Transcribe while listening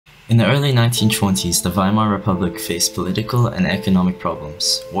In the early 1920s, the Weimar Republic faced political and economic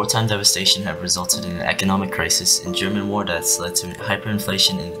problems. Wartime devastation had resulted in an economic crisis, and German war debts led to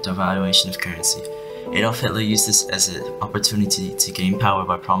hyperinflation and the devaluation of currency. Adolf Hitler used this as an opportunity to gain power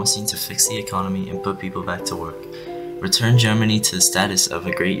by promising to fix the economy and put people back to work, return Germany to the status of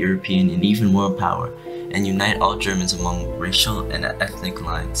a great European and even world power, and unite all Germans among racial and ethnic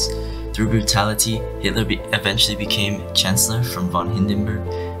lines. Through brutality, Hitler eventually became Chancellor from von Hindenburg,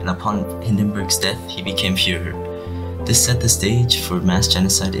 and upon Hindenburg's death, he became Führer. This set the stage for mass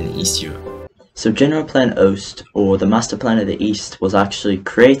genocide in East Europe. So Generalplan Ost, or the Master Plan of the East, was actually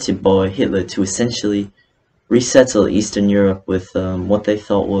created by Hitler to essentially resettle Eastern Europe with what they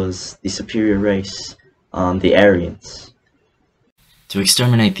thought was the superior race, the Aryans. To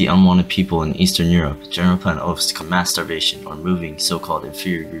exterminate the unwanted people in Eastern Europe, Generalplan Ost called mass starvation, or moving so-called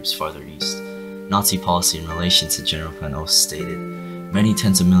inferior groups farther east. Nazi policy in relation to Generalplan Ost stated, "Many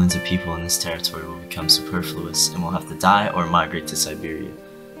tens of millions of people in this territory will become superfluous and will have to die or migrate to Siberia."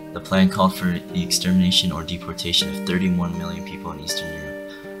 The plan called for the extermination or deportation of 31 million people in Eastern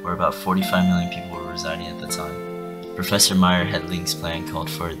Europe, where about 45 million people were residing at the time. Professor Meyer Hedling's plan called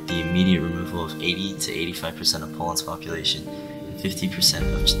for the immediate removal of 80 to 85% of Poland's population, 50%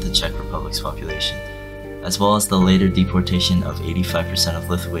 of the Czech Republic's population, as well as the later deportation of 85% of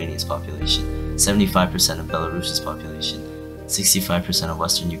Lithuania's population, 75% of Belarus's population, 65% of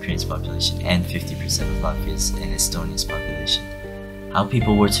Western Ukraine's population, and 50% of Latvia's and Estonia's population. How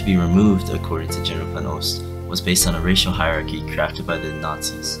people were to be removed, according to Generalplan Ost, was based on a racial hierarchy crafted by the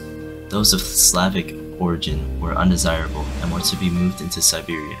Nazis. Those of Slavic origin were undesirable and were to be moved into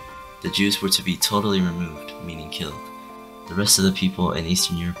Siberia. The Jews were to be totally removed, meaning killed. The rest of the people in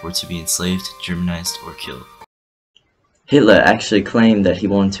Eastern Europe were to be enslaved, Germanized, or killed. Hitler actually claimed that he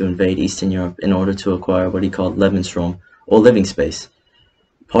wanted to invade Eastern Europe in order to acquire what he called Lebensraum, or living space.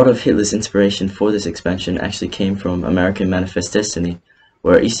 Part of Hitler's inspiration for this expansion actually came from American Manifest Destiny,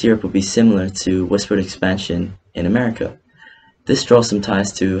 where East Europe would be similar to westward expansion in America. This draws some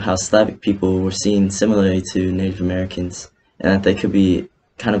ties to how Slavic people were seen similarly to Native Americans, and that they could be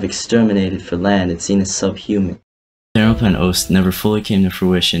kind of exterminated for land and seen as subhuman. Generalplan Ost never fully came to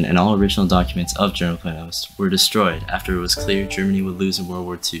fruition, and all original documents of Generalplan Ost were destroyed after it was clear Germany would lose in World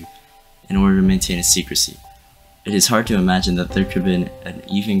War II in order to maintain its secrecy. It is hard to imagine that there could have been an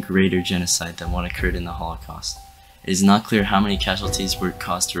even greater genocide than what occurred in the Holocaust. It is not clear how many casualties were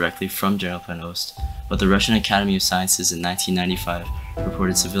caused directly from Generalplan Ost, but the Russian Academy of Sciences in 1995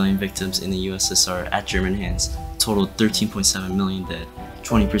 reported civilian victims in the USSR at German hands totaled 13.7 million dead,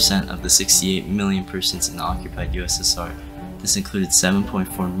 20% of the 68 million persons in the occupied USSR. This included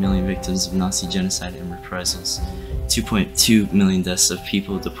 7.4 million victims of Nazi genocide and reprisals, 2.2 million deaths of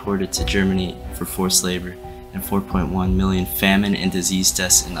people deported to Germany for forced labor, and 4.1 million famine and disease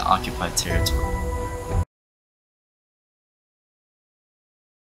deaths in the occupied territory.